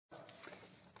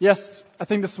Yes, I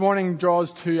think this morning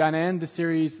draws to an end the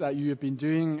series that you have been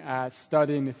doing,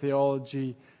 studying the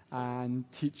theology and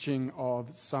teaching of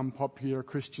some popular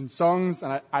Christian songs.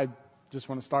 And I just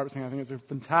want to start by saying I think it's a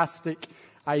fantastic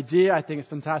idea. I think it's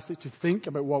fantastic to think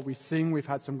about what we sing. We've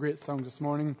had some great songs this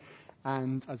morning.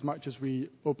 And as much as we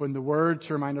open the Word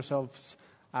to remind ourselves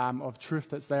of truth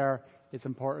that's there, it's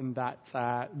important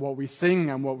that what we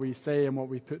sing and what we say and what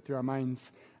we put through our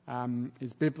minds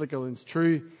is biblical and is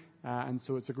true. And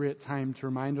so it's a great time to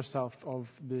remind ourselves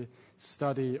of the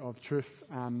study of truth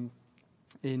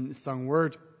in the sung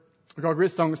word. We've got a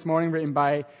great song this morning written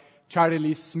by Charity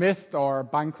Lee Smith, or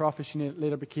Bancroft as she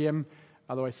later became.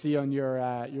 Although I see on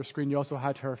your screen you also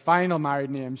had her final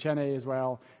married name, Shene, as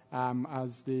well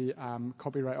as the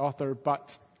copyright author.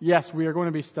 But yes, we are going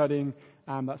to be studying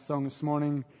that song this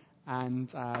morning.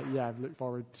 And I look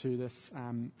forward to this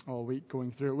all week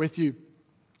going through it with you.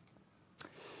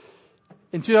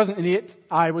 In 2008,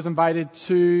 I was invited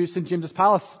to St James's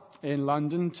Palace in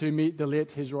London to meet the late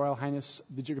His Royal Highness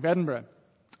the Duke of Edinburgh.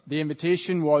 The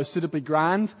invitation was suitably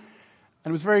grand,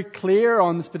 and it was very clear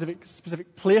on the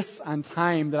specific place and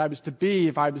time that I was to be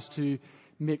if I was to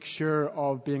make sure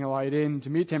of being allowed in to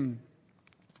meet him.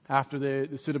 After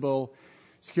the suitable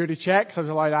security checks, I was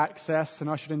allowed access and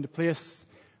ushered into place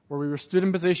where we were stood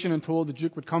in position and told the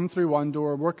Duke would come through one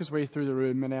door, work his way through the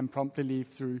room, and then promptly leave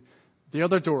through the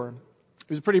other door.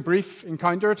 It was a pretty brief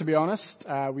encounter, to be honest.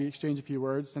 We exchanged a few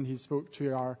words, and he spoke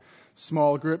to our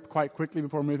small group quite quickly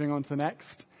before moving on to the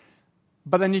next.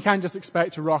 But then you can't just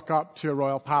expect to rock up to a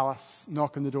royal palace,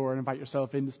 knock on the door, and invite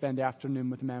yourself in to spend the afternoon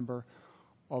with a member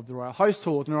of the royal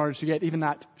household. In order to get even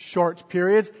that short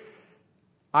period,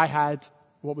 I had,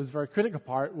 what was a very critical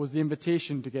part, was the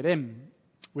invitation to get in.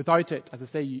 Without it, as I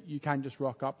say, you can't just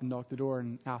rock up and knock the door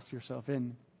and ask yourself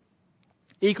in.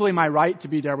 Equally, my right to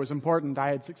be there was important.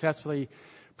 I had successfully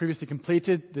previously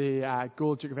completed the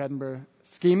Gold Duke of Edinburgh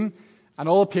scheme, and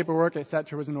all the paperwork,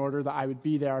 etc., was in order that I would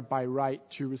be there by right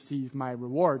to receive my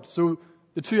reward. So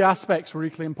the two aspects were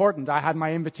equally important. I had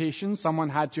my invitation. Someone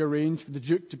had to arrange for the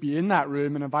Duke to be in that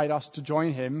room and invite us to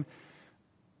join him.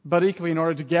 But equally, in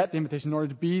order to get the invitation, in order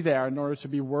to be there, in order to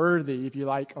be worthy, if you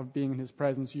like, of being in his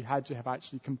presence, you had to have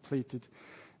actually completed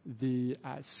the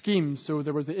scheme. So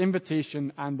there was the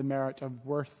invitation and the merit of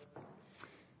worth.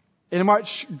 In a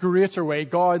much greater way,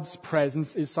 God's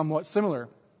presence is somewhat similar.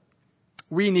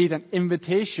 We need an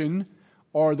invitation,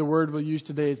 or the word we'll use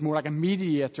today is more like a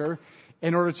mediator,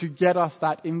 in order to get us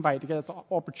that invite, to get us the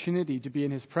opportunity to be in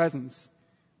his presence.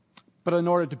 But in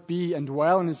order to be and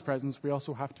dwell in his presence, we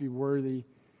also have to be worthy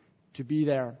to be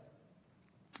there.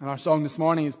 And our song this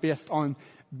morning is based on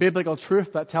biblical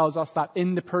truth that tells us that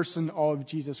in the person of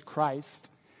Jesus Christ,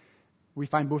 we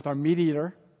find both our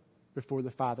mediator before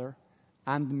the Father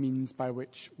and the means by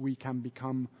which we can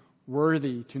become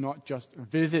worthy to not just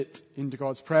visit into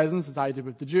God's presence, as I did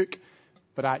with the Duke,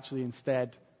 but actually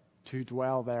instead to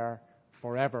dwell there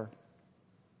forever.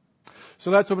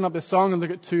 So let's open up this song and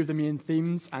look at two of the main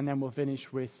themes, and then we'll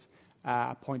finish with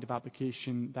a point of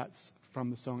application that's from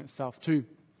the song itself too.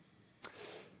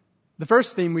 The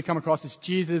first theme we come across is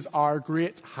Jesus, our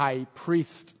great high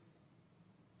priest.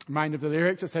 Remind of the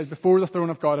lyrics, it says, "Before the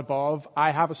throne of God above, I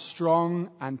have a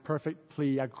strong and perfect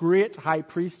plea, a great high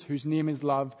priest whose name is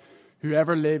love, who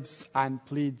ever lives and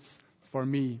pleads for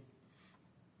me."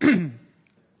 To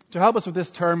help us with this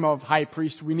term of high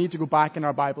priest, we need to go back in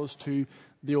our Bibles to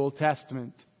the Old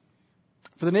Testament.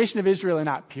 For the nation of Israel in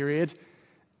that period,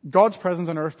 God's presence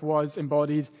on earth was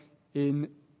embodied in,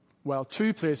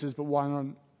 two places, but one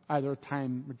on either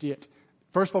time or date.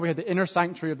 First of all, we had the inner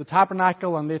sanctuary of the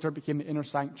tabernacle, and later it became the inner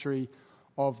sanctuary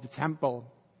of the temple.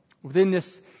 Within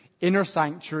this inner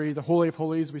sanctuary, the Holy of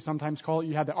Holies, we sometimes call it,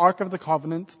 you had the Ark of the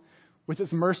Covenant with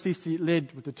its mercy seat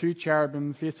lid, with the two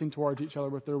cherubim facing towards each other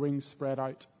with their wings spread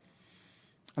out.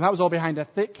 And that was all behind a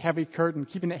thick, heavy curtain,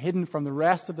 keeping it hidden from the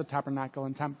rest of the tabernacle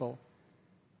and temple.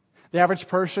 The average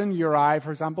person, you or I,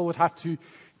 for example, would have to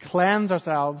cleanse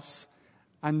ourselves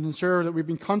and ensure that we've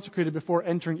been consecrated before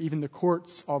entering even the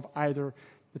courts of either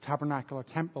the tabernacle or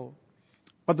temple.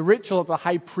 But the ritual that the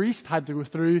high priest had to go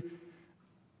through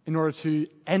in order to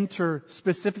enter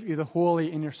specifically the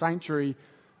holy inner sanctuary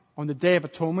on the Day of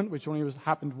Atonement, which only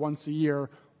happened once a year,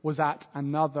 was at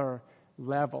another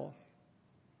level.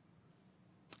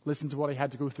 Listen to what he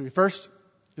had to go through. First,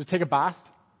 to take a bath.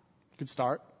 Good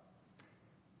start.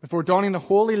 Before donning the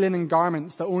holy linen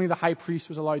garments that only the high priest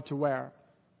was allowed to wear.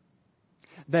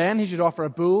 Then he should offer a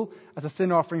bull as a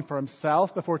sin offering for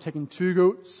himself before taking 2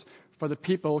 goats for the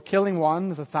people, killing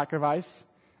one as a sacrifice,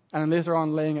 and later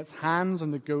on laying its hands on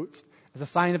the goat as a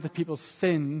sign of the people's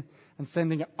sin and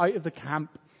sending it out of the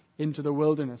camp into the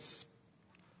wilderness.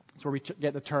 That's where we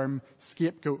get the term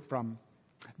scapegoat from.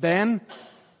 Then,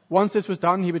 once this was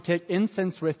done, he would take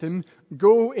incense with him,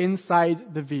 go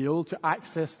inside the veil to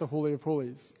access the Holy of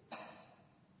Holies.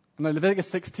 Now, Leviticus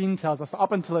 16 tells us that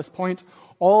up until this point,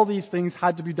 all these things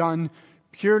had to be done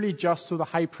purely just so the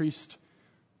high priest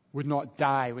would not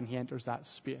die when he enters that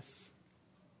space.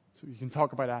 So you can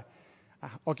talk about a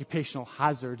occupational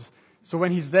hazard. So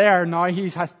when he's there, now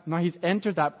he's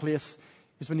entered that place,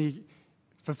 is when he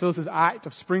fulfills his act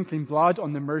of sprinkling blood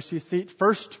on the mercy seat,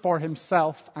 first for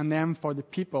himself and then for the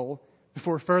people,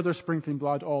 before further sprinkling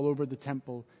blood all over the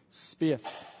temple space.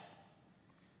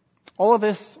 All of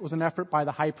this was an effort by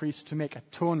the high priest to make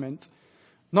atonement,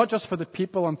 not just for the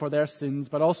people and for their sins,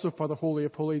 but also for the Holy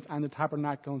of Holies and the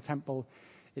tabernacle and temple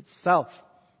itself.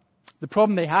 The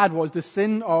problem they had was the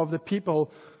sin of the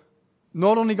people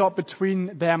not only got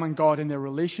between them and God in their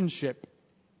relationship,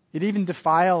 it even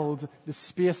defiled the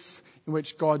space in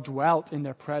which God dwelt in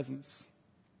their presence.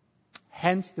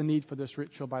 Hence the need for this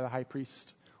ritual by the high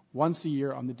priest once a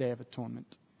year on the Day of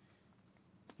Atonement.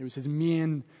 It was his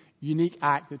main unique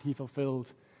act that he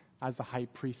fulfilled as the high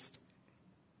priest.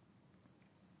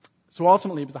 So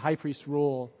ultimately, it was the high priest's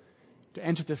role to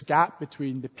enter this gap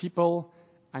between the people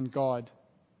and God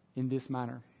in this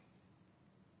manner.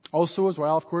 Also, as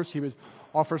well, of course, he would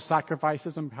offer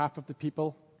sacrifices on behalf of the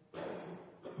people,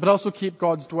 but also keep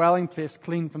God's dwelling place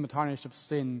clean from the tarnish of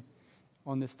sin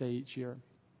on this day each year.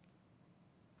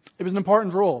 It was an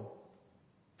important role.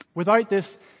 Without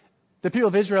this, the people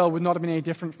of Israel would not have been any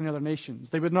different from the other nations.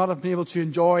 They would not have been able to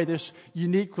enjoy this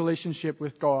unique relationship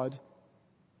with God.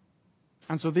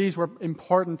 And so these were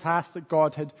important tasks that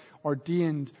God had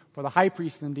ordained for the high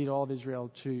priest and indeed all of Israel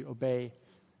to obey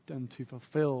and to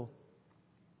fulfill.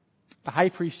 The high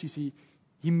priest, you see,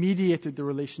 he mediated the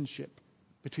relationship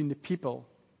between the people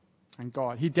and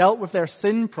God. He dealt with their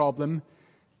sin problem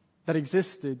that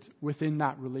existed within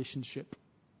that relationship.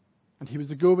 And he was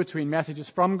the go-between messages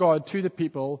from God to the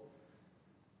people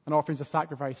and offerings of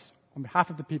sacrifice on behalf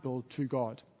of the people to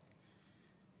God.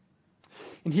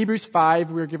 In Hebrews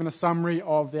 5, we are given a summary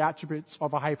of the attributes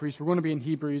of a high priest. We're going to be in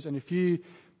Hebrews in a few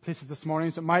places this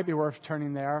morning, so it might be worth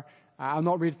turning there. I'll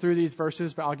not read through these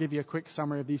verses, but I'll give you a quick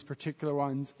summary of these particular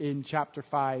ones in chapter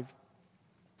 5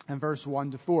 and verse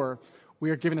 1 to 4. We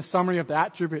are given a summary of the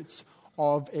attributes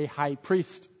of a high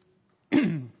priest.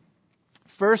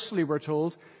 Firstly, we're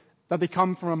told that they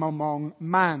come from among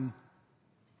man.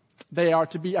 They are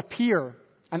to be a peer,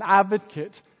 an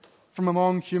advocate from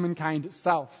among humankind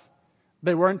itself.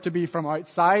 They weren't to be from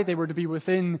outside, they were to be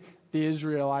within the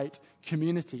Israelite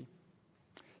community.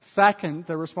 Second,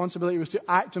 their responsibility was to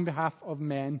act on behalf of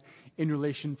men in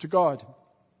relation to God.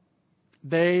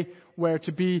 They were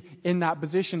to be in that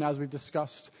position, as we've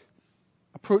discussed,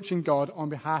 approaching God on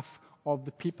behalf of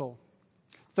the people.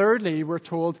 Thirdly, we're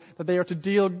told that they are to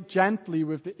deal gently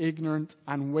with the ignorant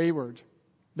and wayward.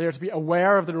 They are to be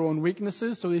aware of their own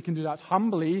weaknesses so they can do that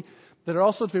humbly. They're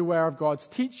also to be aware of God's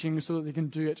teaching so that they can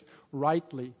do it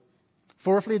rightly.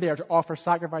 Fourthly, they are to offer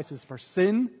sacrifices for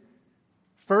sin,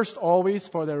 first always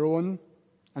for their own,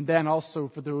 and then also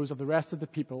for those of the rest of the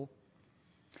people.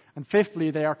 And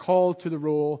fifthly, they are called to the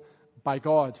role by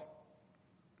God.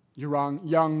 Your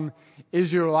young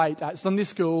Israelite at Sunday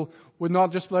school would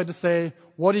not just be allowed to say,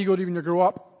 what are you going to do when you grow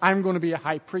up? I'm going to be a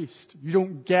high priest. You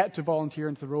don't get to volunteer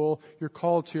into the role. You're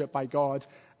called to it by God.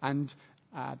 And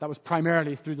that was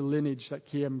primarily through the lineage that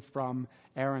came from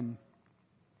Aaron.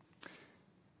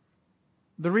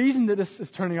 The reason that this is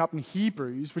turning up in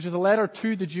Hebrews, which is a letter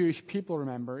to the Jewish people,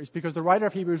 remember, is because the writer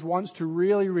of Hebrews wants to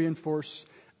really reinforce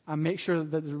and make sure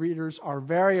that the readers are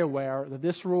very aware that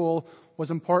this role was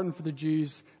important for the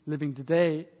Jews living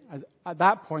today at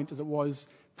that point as it was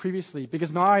previously.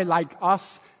 Because now, like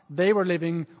us, they were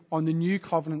living on the new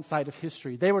covenant side of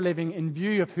history. They were living in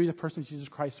view of who the person of Jesus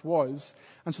Christ was.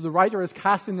 And so the writer is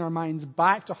casting their minds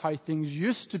back to how things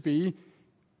used to be,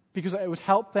 because it would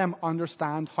help them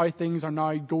understand how things are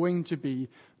now going to be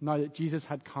now that Jesus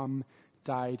had come,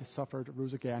 died, suffered,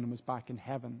 rose again, and was back in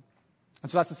heaven.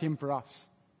 And so that's the same for us.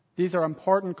 These are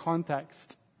important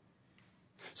context.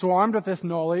 So armed with this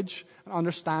knowledge and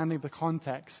understanding of the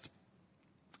context,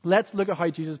 let's look at how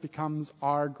Jesus becomes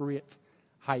our great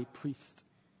high priest.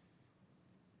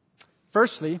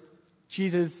 Firstly,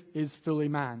 Jesus is fully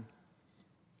man.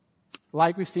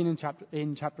 Like we've seen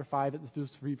in chapter 5 at those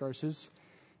 3 verses,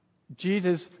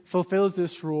 Jesus fulfills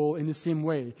this role in the same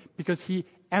way because he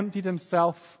emptied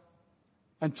himself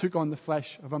and took on the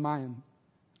flesh of a man.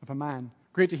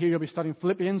 Great to hear. You'll be studying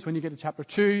Philippians. When you get to chapter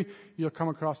 2, you'll come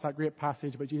across that great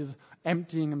passage about Jesus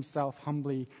emptying himself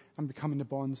humbly and becoming a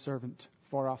bond servant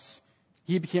for us.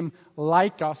 He became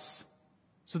like us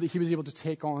so that he was able to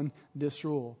take on this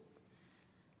role.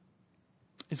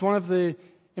 It's one of the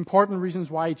important reasons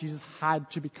why Jesus had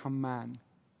to become man.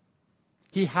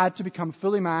 He had to become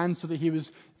fully man so that he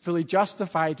was fully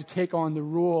justified to take on the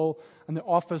role and the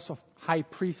office of high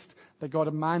priest that God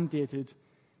had mandated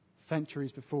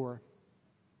centuries before.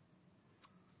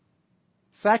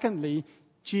 Secondly,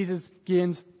 Jesus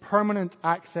gains permanent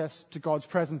access to God's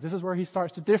presence. This is where he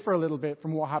starts to differ a little bit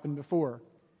from what happened before.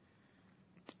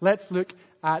 Let's look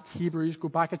at Hebrews, go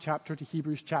back a chapter to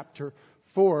Hebrews chapter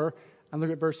 4 and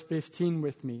look at verse 15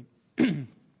 with me.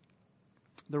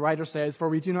 The writer says, "For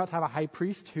we do not have a high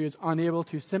priest who is unable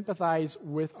to sympathize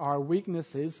with our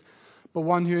weaknesses, but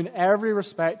one who in every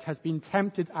respect has been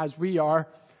tempted as we are,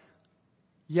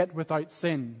 yet without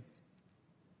sin."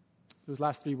 Those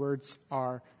last three words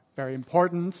are very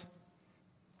important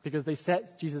because they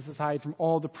set Jesus aside from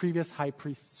all the previous high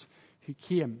priests who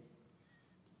came.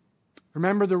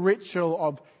 Remember the ritual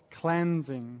of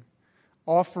cleansing,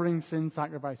 offering sin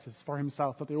sacrifices for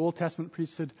himself that the Old Testament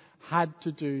priesthood had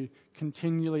to do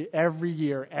continually every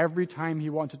year, every time he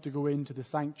wanted to go into the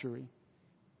sanctuary.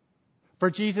 For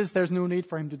Jesus, there's no need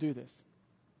for him to do this.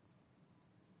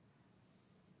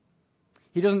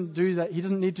 He doesn't do that. He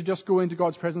doesn't need to just go into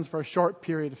God's presence for a short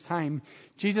period of time.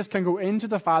 Jesus can go into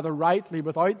the Father rightly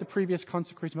without the previous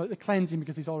consecration, without the cleansing,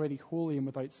 because he's already holy and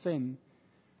without sin.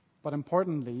 But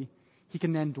importantly, he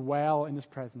can then dwell in his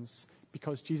presence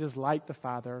because Jesus, like the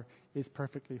Father, is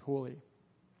perfectly holy.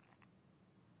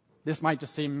 This might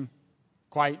just seem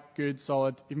quite good,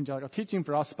 solid evangelical teaching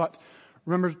for us, but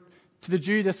remember, to the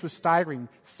Jew this was staggering.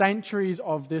 Centuries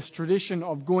of this tradition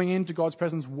of going into God's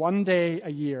presence one day a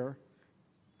year,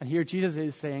 and here Jesus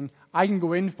is saying, I can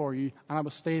go in for you and I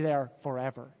will stay there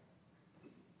forever.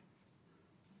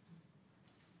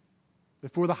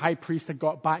 Before the high priest had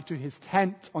got back to his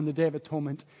tent on the Day of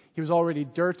Atonement, he was already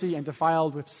dirty and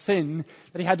defiled with sin,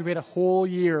 that he had to wait a whole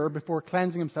year before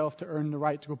cleansing himself to earn the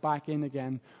right to go back in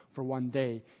again for one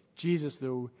day. Jesus,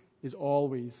 though, is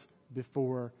always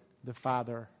before the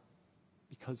Father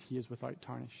because he is without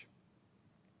tarnish.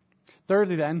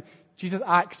 Thirdly, then, Jesus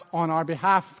acts on our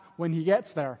behalf when he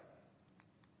gets there.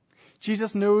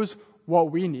 Jesus knows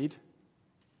what we need,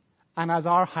 and as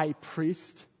our high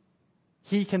priest,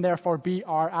 he can therefore be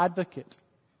our advocate.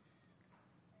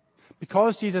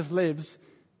 Because Jesus lives,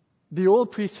 the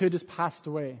old priesthood is passed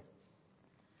away.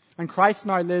 And Christ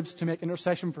now lives to make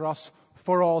intercession for us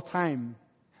for all time.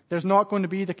 There's not going to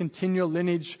be the continual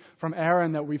lineage from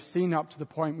Aaron that we've seen up to the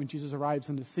point when Jesus arrives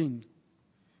on the scene.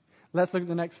 Let's look at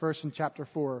the next verse in chapter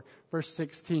 4, verse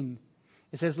 16.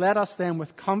 It says, "Let us then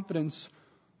with confidence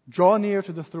draw near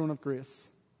to the throne of grace,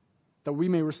 that we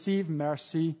may receive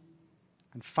mercy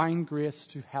and find grace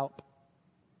to help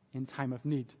in time of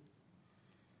need."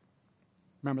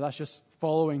 Remember, that's just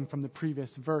following from the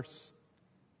previous verse.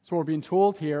 So what we're being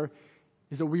told here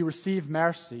is that we receive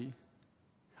mercy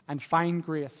and find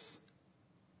grace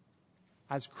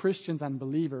as Christians and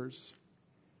believers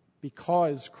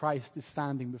because Christ is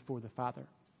standing before the Father.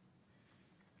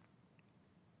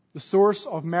 The source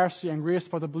of mercy and grace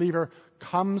for the believer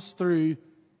comes through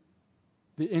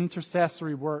the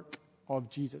intercessory work of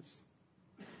Jesus.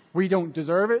 We don't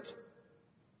deserve it,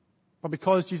 but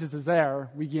because Jesus is there,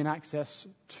 we gain access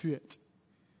to it.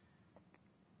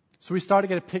 So we start to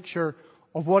get a picture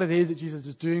of what it is that Jesus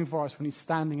is doing for us when he's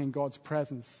standing in God's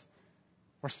presence.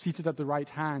 We're seated at the right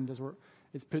hand, as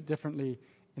it's put differently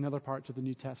in other parts of the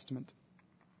New Testament.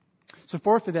 So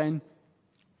fourthly then,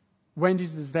 when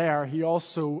Jesus is there, he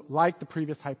also, like the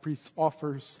previous high priests,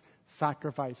 offers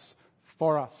sacrifice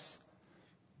for us.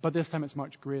 But this time it's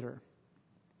much greater.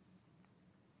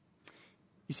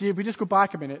 You see, if we just go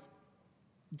back a minute,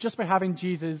 just by having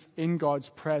Jesus in God's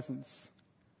presence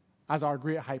as our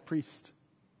great high priest,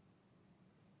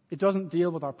 it doesn't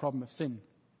deal with our problem of sin.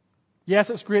 Yes,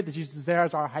 it's great that Jesus is there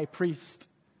as our high priest,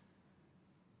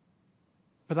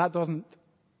 but that doesn't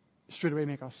straight away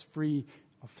make us free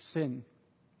of sin.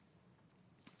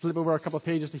 Flip over a couple of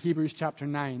pages to Hebrews chapter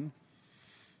 9,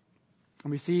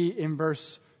 and we see in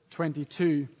verse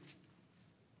 22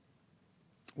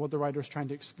 what the writer is trying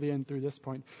to explain through this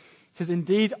point. It says,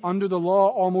 "Indeed, under the law,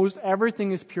 almost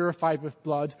everything is purified with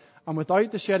blood, and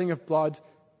without the shedding of blood,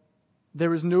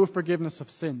 there is no forgiveness of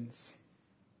sins."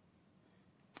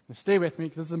 Now stay with me,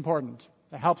 because this is important.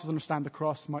 It helps us understand the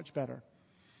cross much better.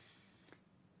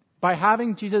 By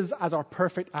having Jesus as our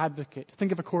perfect advocate,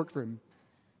 think of a courtroom.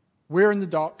 We're in the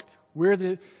dock. We're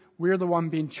the one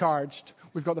being charged.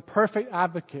 We've got the perfect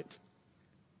advocate.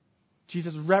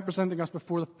 Jesus representing us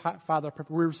before the Father.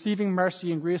 We're receiving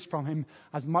mercy and grace from him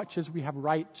as much as we have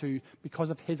right to because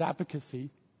of his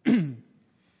advocacy.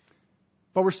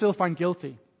 but we're still found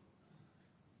guilty.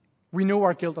 We know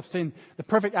our guilt of sin. The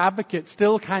perfect advocate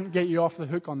still can't get you off the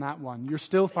hook on that one. You're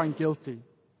still found guilty.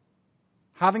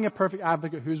 Having a perfect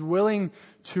advocate who's willing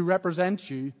to represent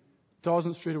you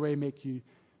doesn't straight away make you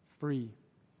free.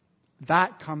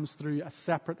 That comes through a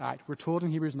separate act. We're told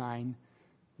in Hebrews 9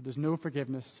 that there's no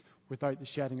forgiveness without the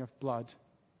shedding of blood.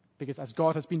 Because as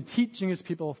God has been teaching his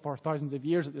people for thousands of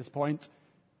years at this point,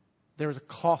 there is a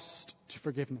cost to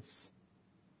forgiveness.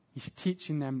 He's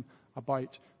teaching them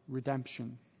about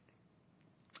redemption.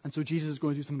 And so Jesus is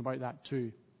going to do something about that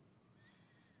too.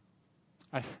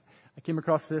 I came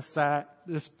across this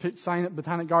sign at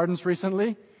Botanic Gardens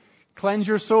recently. Cleanse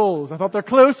your souls. I thought they're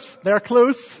close. They're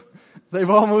close. They've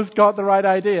almost got the right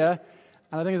idea.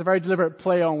 And I think it's a very deliberate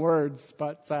play on words.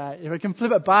 But if I can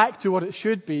flip it back to what it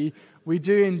should be, we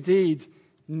do indeed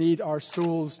need our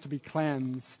souls to be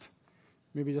cleansed.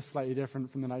 Maybe just slightly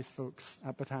different from the nice folks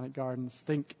at Botanic Gardens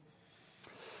think.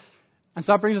 And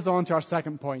so that brings us on to our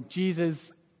second point.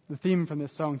 Jesus, the theme from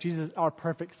this song, Jesus, our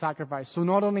perfect sacrifice. So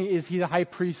not only is he the high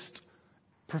priest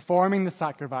performing the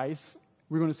sacrifice,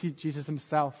 we're going to see Jesus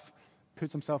himself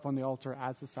puts himself on the altar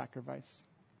as the sacrifice.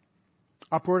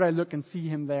 Upward I look and see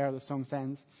him there, the song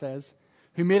says,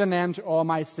 who made an end to all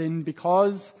my sin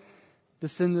because the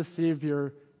sinless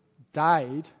Savior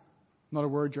died. Not a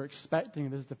word you're expecting.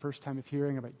 This is the first time of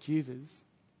hearing about Jesus.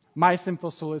 My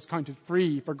sinful soul is counted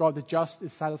free, for God the just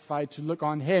is satisfied to look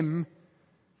on him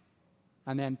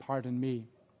and then pardon me.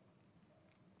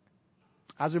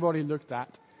 As we've already looked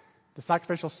at, the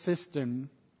sacrificial system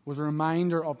was a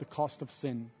reminder of the cost of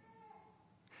sin.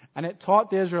 And it taught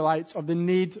the Israelites of the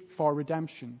need for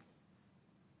redemption.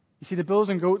 You see, the bulls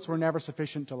and goats were never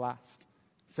sufficient to last.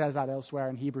 It says that elsewhere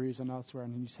in Hebrews and elsewhere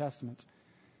in the New Testament.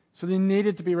 So they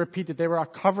needed to be repeated. They were a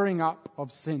covering up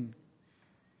of sin.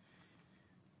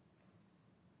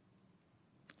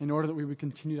 In order that we would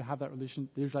continue to have that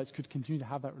relationship, the Israelites could continue to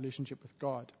have that relationship with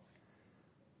God.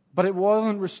 But it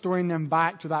wasn't restoring them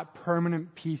back to that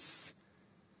permanent peace,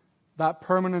 that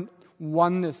permanent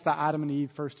oneness that Adam and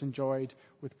Eve first enjoyed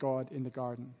with God in the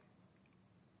garden.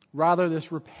 Rather,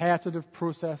 this repetitive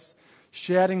process,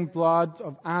 shedding blood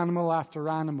of animal after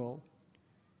animal,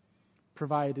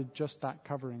 provided just that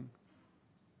covering.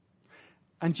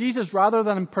 And Jesus, rather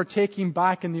than partaking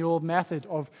back in the old method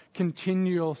of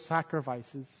continual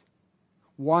sacrifices,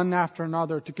 one after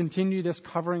another, to continue this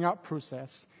covering up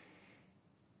process,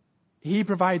 he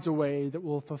provides a way that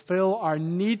will fulfill our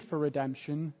need for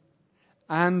redemption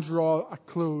and draw a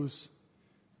close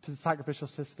to the sacrificial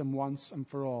system once and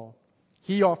for all.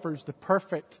 He offers the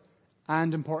perfect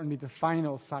and, importantly, the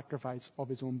final sacrifice of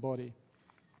his own body.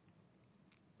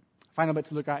 Final bit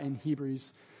to look at in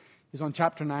Hebrews is on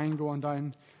chapter 9, go on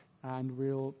down, and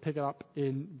we'll pick it up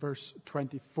in verse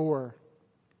 24.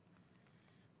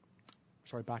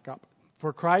 Back up.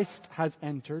 For Christ has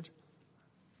entered,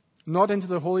 not into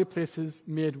the holy places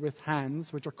made with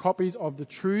hands, which are copies of the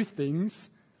true things,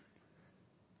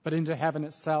 but into heaven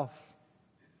itself.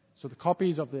 So the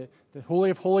copies of the Holy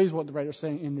of Holies, what the writer's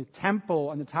saying, in the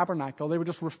temple and the tabernacle, they were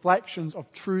just reflections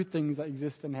of true things that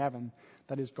exist in heaven,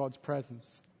 that is God's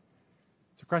presence.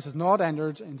 So Christ has not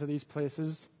entered into these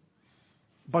places,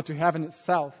 but to heaven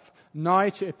itself, now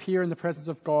to appear in the presence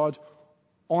of God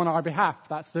on our behalf.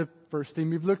 That's the first thing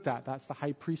we've looked at. That's the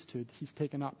high priesthood he's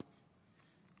taken up.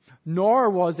 Nor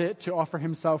was it to offer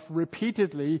himself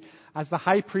repeatedly as the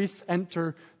high priests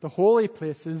enter the holy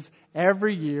places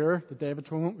every year, the Day of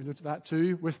Atonement, we looked at that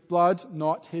too, with blood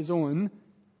not his own.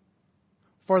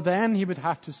 For then he would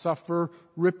have to suffer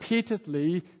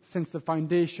repeatedly since the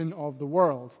foundation of the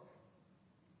world.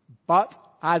 But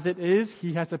as it is,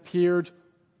 he has appeared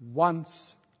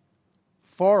once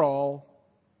for all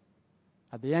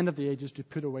at the end of the ages to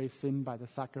put away sin by the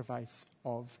sacrifice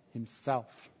of himself.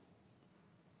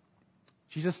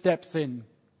 Jesus steps in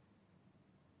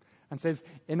and says,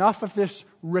 enough of this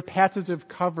repetitive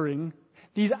covering.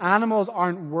 These animals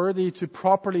aren't worthy to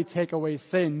properly take away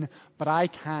sin, but I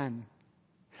can.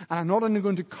 And I'm not only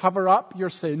going to cover up your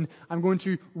sin, I'm going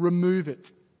to remove it.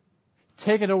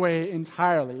 Take it away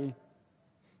entirely.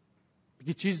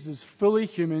 Because Jesus is fully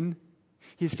human.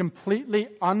 He's completely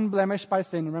unblemished by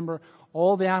sin. Remember,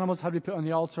 all the animals had to be put on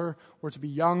the altar were to be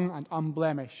young and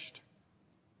unblemished,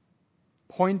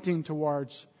 pointing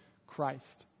towards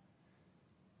Christ.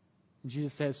 And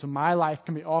Jesus says, so my life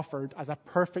can be offered as a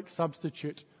perfect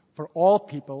substitute for all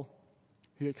people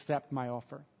who accept my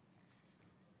offer.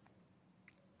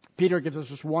 Peter gives us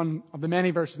just one of the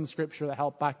many verses in Scripture that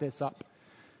help back this up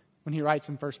when he writes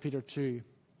in 1 Peter 2.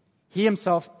 He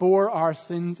himself bore our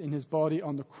sins in his body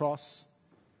on the cross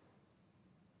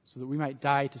so that we might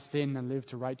die to sin and live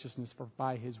to righteousness, for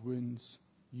by his wounds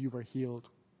you were healed.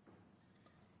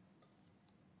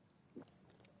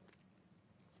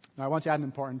 Now I want to add an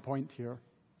important point here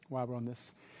while we're on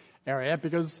this area,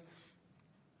 because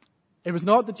it was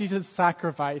not that Jesus'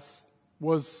 sacrifice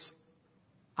was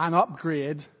an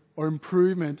upgrade or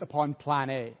improvement upon plan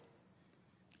A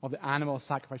of the animal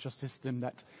sacrificial system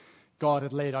that God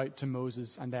had laid out to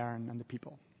Moses and Aaron and the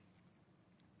people.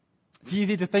 It's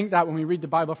easy to think that when we read the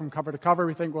Bible from cover to cover,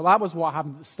 we think, well, that was what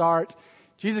happened at the start.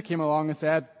 Jesus came along and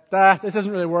said, this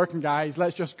isn't really working, guys.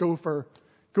 Let's just go for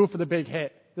the big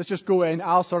hit. Let's just go in.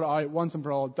 I'll sort it out once and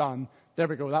for all. Done. There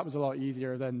we go. That was a lot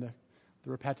easier than the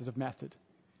repetitive method.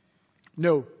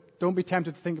 No, don't be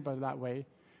tempted to think about it that way.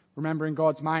 Remember, in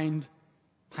God's mind,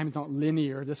 time is not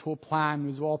linear. This whole plan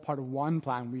was all part of one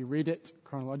plan. We read it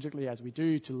chronologically as we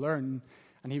do to learn.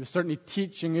 And he was certainly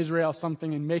teaching Israel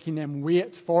something and making them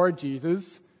wait for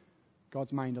Jesus.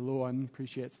 God's mind alone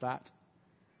appreciates that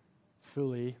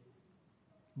fully.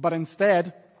 But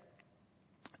instead,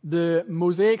 the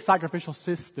Mosaic sacrificial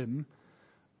system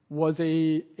was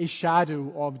a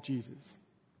shadow of Jesus.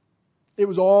 It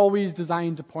was always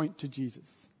designed to point to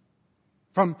Jesus.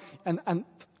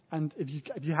 And if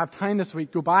you have time this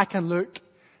week, go back and look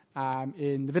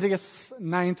in Leviticus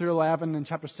 9 through 11 and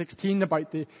chapter 16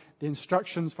 about the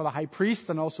instructions for the high priest,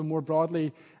 and also more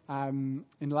broadly in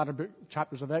the latter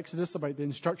chapters of Exodus about the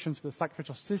instructions for the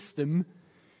sacrificial system.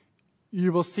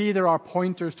 You will see there are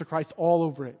pointers to Christ all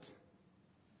over it.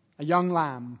 A young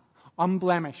lamb,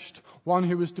 unblemished, one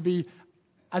who was to be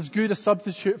as good a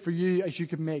substitute for you as you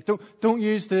could make. Don't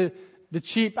use the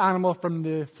cheap animal from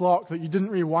the flock that you didn't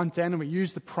really want anyway.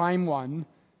 Use the prime one,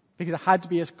 because it had to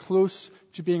be as close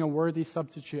to being a worthy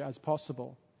substitute as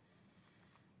possible.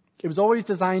 It was always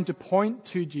designed to point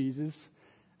to Jesus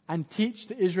and teach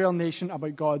the Israel nation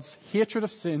about God's hatred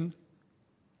of sin,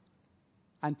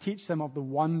 and teach them of the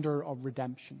wonder of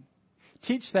redemption.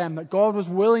 Teach them that God was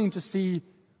willing to see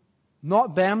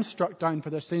not them struck down for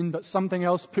their sin, but something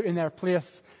else put in their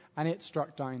place, and it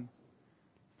struck down.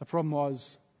 The problem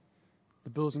was the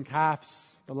bulls and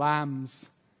calves, the lambs,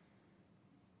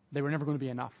 they were never going to be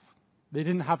enough. They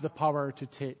didn't have the power to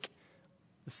take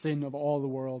the sin of all the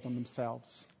world on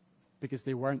themselves, because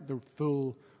they weren't the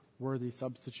full worthy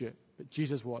substitute. But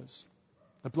Jesus was.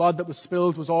 The blood that was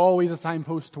spilled was always a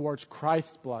signpost towards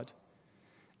Christ's blood.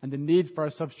 And the need for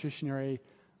a substitutionary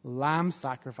lamb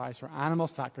sacrifice or animal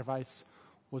sacrifice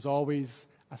was always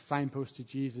a signpost to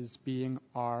Jesus being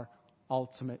our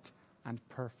ultimate and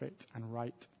perfect and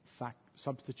right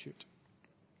substitute.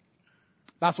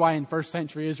 That's why in first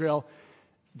century Israel,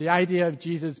 the idea of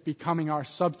Jesus becoming our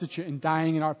substitute and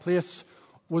dying in our place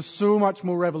was so much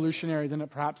more revolutionary than it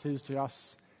perhaps is to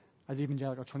us as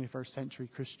evangelical 21st century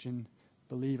Christian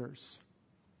believers.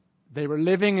 They were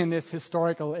living in this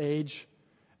historical age,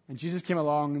 and Jesus came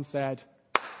along and said,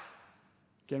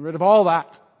 getting rid of all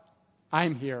that,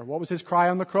 I'm here. What was his cry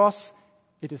on the cross?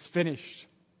 It is finished.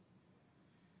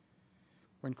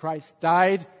 When Christ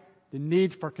died, the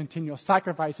need for continual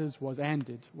sacrifices was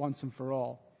ended once and for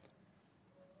all.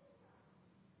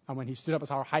 And when he stood up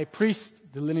as our high priest,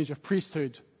 the lineage of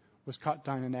priesthood was cut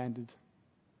down and ended.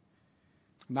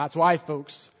 And that's why,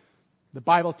 folks, the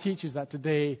Bible teaches that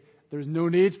today there is no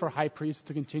need for high priests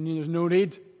to continue. There's no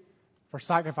need for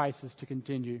sacrifices to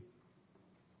continue.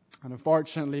 And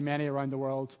unfortunately, many around the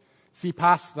world see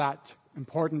past that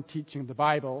important teaching of the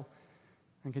Bible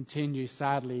and continue,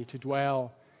 sadly, to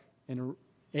dwell in an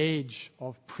age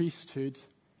of priesthood,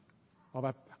 of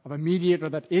a mediator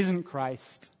that isn't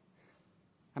Christ,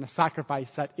 and a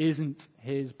sacrifice that isn't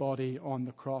his body on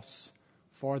the cross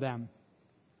for them.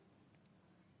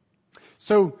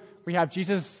 So we have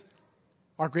Jesus,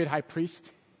 our great high priest.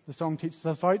 The song teaches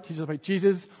us about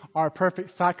Jesus, our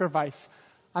perfect sacrifice.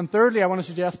 And thirdly, I want to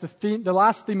suggest the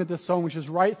last theme of this song, which is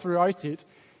right throughout it,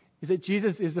 is that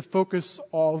Jesus is the focus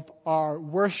of our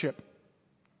worship.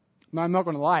 Now, I'm not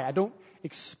going to lie. I don't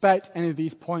expect any of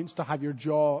these points to have your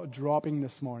jaw dropping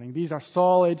this morning. These are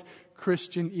solid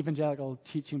Christian evangelical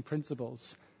teaching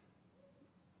principles.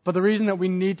 But the reason that we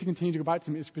need to continue to go back to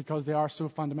them is because they are so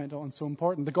fundamental and so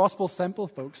important. The gospel's simple,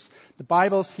 folks. The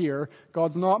Bible's here.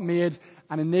 God's not made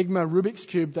an enigma Rubik's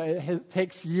Cube that it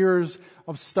takes years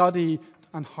of study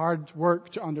and hard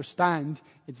work to understand.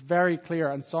 It's very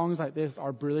clear, and songs like this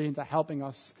are brilliant at helping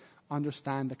us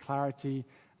understand the clarity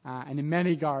and in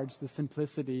many regards the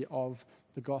simplicity of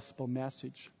the gospel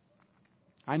message.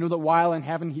 I know that while in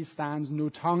heaven he stands, no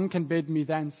tongue can bid me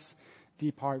thence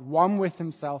depart. One with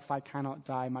himself I cannot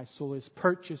die. My soul is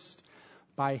purchased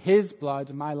by his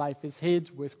blood. My life is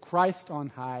hid with Christ on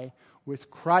high,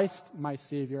 with Christ my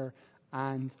Savior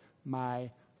and my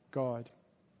God.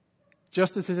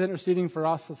 Just as he's interceding for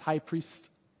us as high priest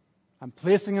and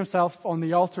placing himself on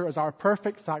the altar as our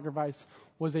perfect sacrifice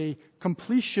was a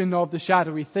completion of the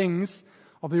shadowy things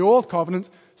of the old covenant,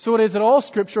 so it is that all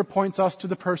Scripture points us to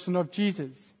the person of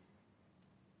Jesus.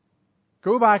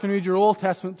 Go back and read your Old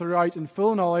Testament throughout in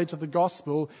full knowledge of the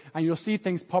gospel, and you'll see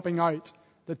things popping out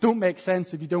that don't make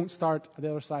sense if you don't start at the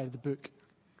other side of the book.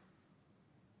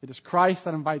 It is Christ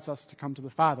that invites us to come to the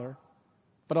Father,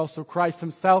 but also Christ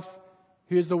himself,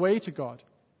 who is the way to God.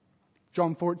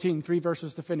 John 14, 3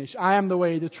 verses to finish. I am the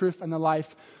way, the truth, and the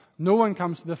life. No one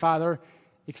comes to the Father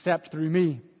except through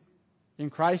me. In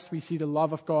Christ we see the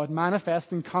love of God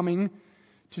manifest in coming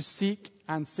to seek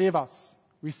and save us.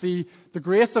 We see the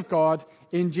grace of God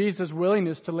in Jesus'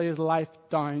 willingness to lay his life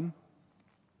down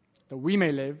that we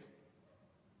may live.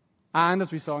 And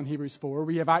as we saw in Hebrews 4,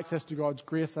 we have access to God's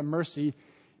grace and mercy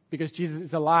because Jesus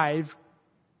is alive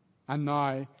and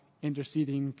now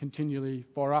interceding continually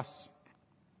for us.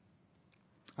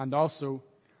 And also,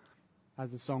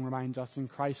 as the song reminds us, in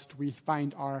Christ we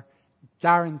find our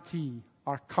guarantee,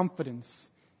 our confidence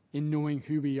in knowing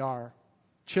who we are,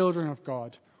 children of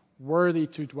God, worthy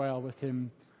to dwell with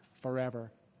him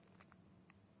forever.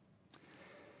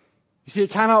 You see,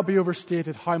 it cannot be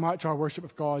overstated how much our worship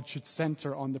of God should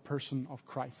center on the person of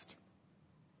Christ.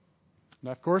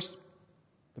 Now, of course,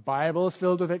 the Bible is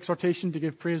filled with exhortation to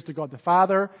give praise to God the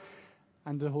Father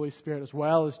and the Holy Spirit as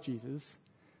well as Jesus.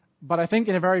 But I think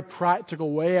in a very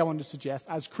practical way, I want to suggest,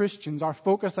 as Christians, our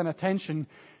focus and attention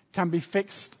can be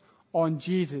fixed on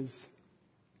Jesus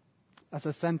as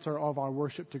the center of our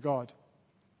worship to God.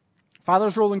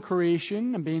 Father's role in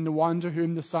creation and being the one to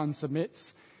whom the Son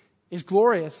submits is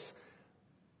glorious,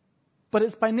 but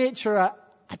it's by nature a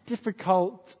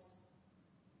difficult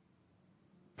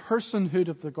personhood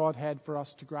of the Godhead for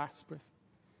us to grasp with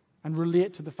and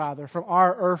relate to the Father from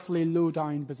our earthly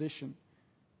low-down position.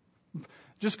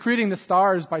 Just creating the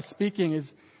stars by speaking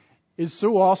is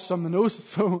so awesome and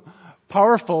so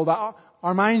powerful that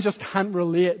our minds just can't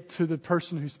relate to the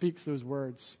person who speaks those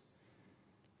words.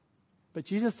 But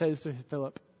Jesus says to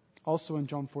Philip, also in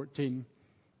John 14,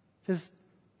 he says,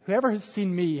 whoever has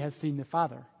seen me has seen the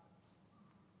Father.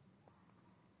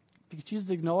 Because Jesus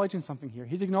is acknowledging something here.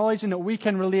 He's acknowledging that we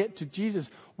can relate to Jesus.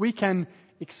 We can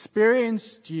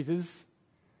experience Jesus.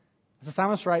 As the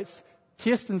psalmist writes,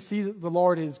 taste and see that the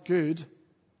Lord is good.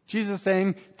 Jesus is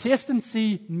saying, taste and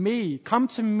see me. Come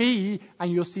to me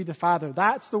and you'll see the Father.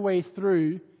 That's the way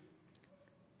through.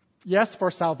 Yes,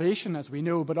 for salvation, as we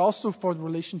know, but also for the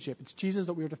relationship. It's Jesus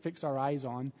that we are to fix our eyes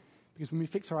on, because when we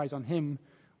fix our eyes on him,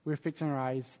 we're fixing our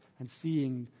eyes and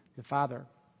seeing the Father.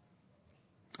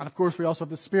 And of course, we also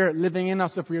have the Spirit living in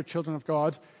us if we are children of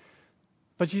God.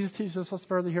 But Jesus teaches us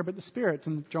further here about the Spirit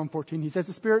in John 14. He says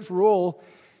the Spirit's role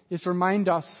is to remind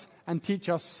us and teach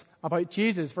us about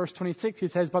Jesus. Verse 26, he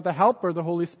says, but the Helper, the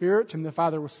Holy Spirit, whom the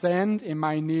Father will send in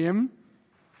my name.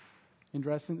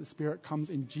 Interesting, the Spirit comes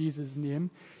in Jesus'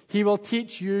 name. He will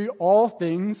teach you all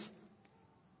things.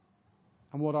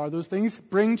 And what are those things?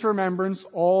 Bring to remembrance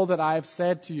all that I have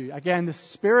said to you. Again, the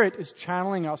Spirit is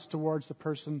channeling us towards the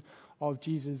person of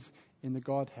Jesus in the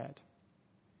Godhead.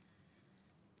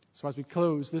 So as we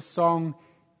close, this song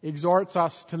exhorts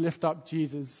us to lift up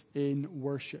Jesus in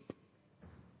worship.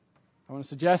 I want to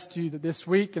suggest to you that this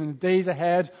week and in the days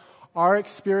ahead, our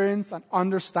experience and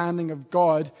understanding of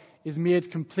God is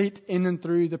made complete in and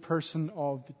through the person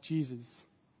of Jesus.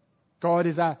 God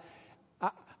is a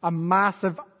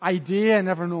massive idea,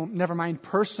 never mind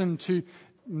person,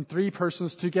 three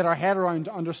persons to get our head around,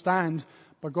 to understand.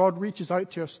 But God reaches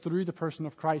out to us through the person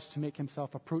of Christ to make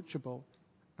himself approachable.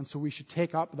 And so we should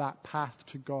take up that path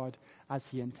to God as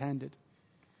he intended.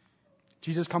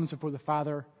 Jesus comes before the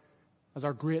Father as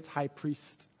our great high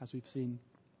priest, as we've seen,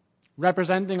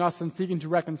 representing us and seeking to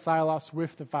reconcile us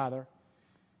with the Father.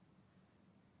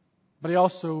 But he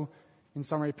also, in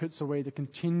summary, puts away the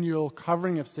continual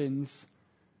covering of sins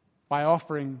by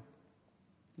offering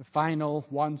the final,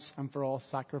 once and for all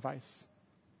sacrifice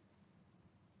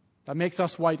that makes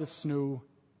us white as snow.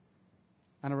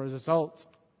 And as a result,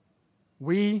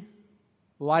 we,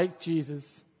 like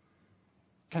Jesus,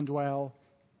 can dwell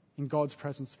in God's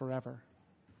presence forever.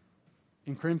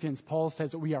 In Corinthians, Paul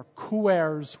says that we are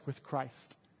co-heirs with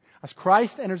Christ. As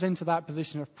Christ enters into that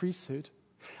position of priesthood,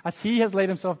 as he has laid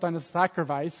himself down as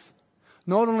sacrifice,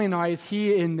 not only now is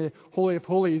he in the Holy of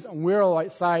Holies and we're all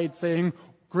outside saying,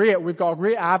 great, we've got a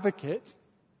great advocate,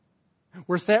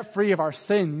 we're set free of our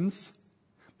sins,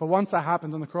 but once that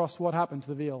happened on the cross, what happened to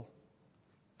the veil?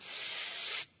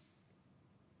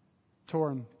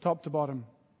 Torn, top to bottom.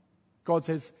 God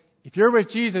says, if you're with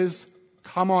Jesus,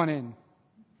 come on in.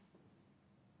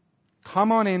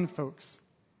 Come on in, folks.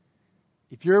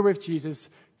 If you're with Jesus,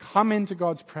 come into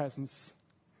God's presence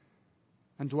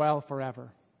and dwell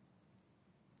forever.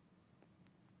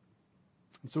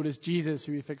 And so it is Jesus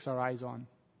who we fix our eyes on.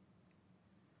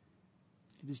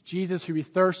 It is Jesus who we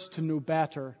thirst to know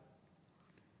better.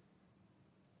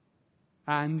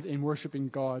 And in worshiping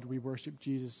God, we worship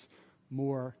Jesus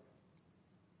more.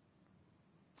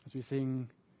 As we sing,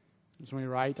 it's only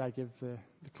right I give the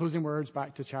closing words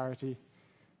back to Charity.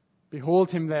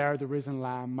 Behold him there, the risen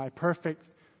Lamb, my perfect,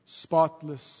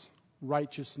 spotless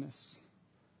righteousness.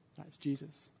 That's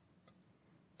Jesus.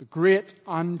 The great,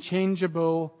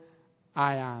 unchangeable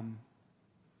I am,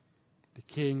 the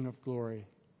King of glory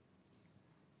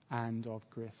and of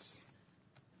grace.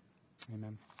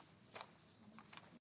 Amen.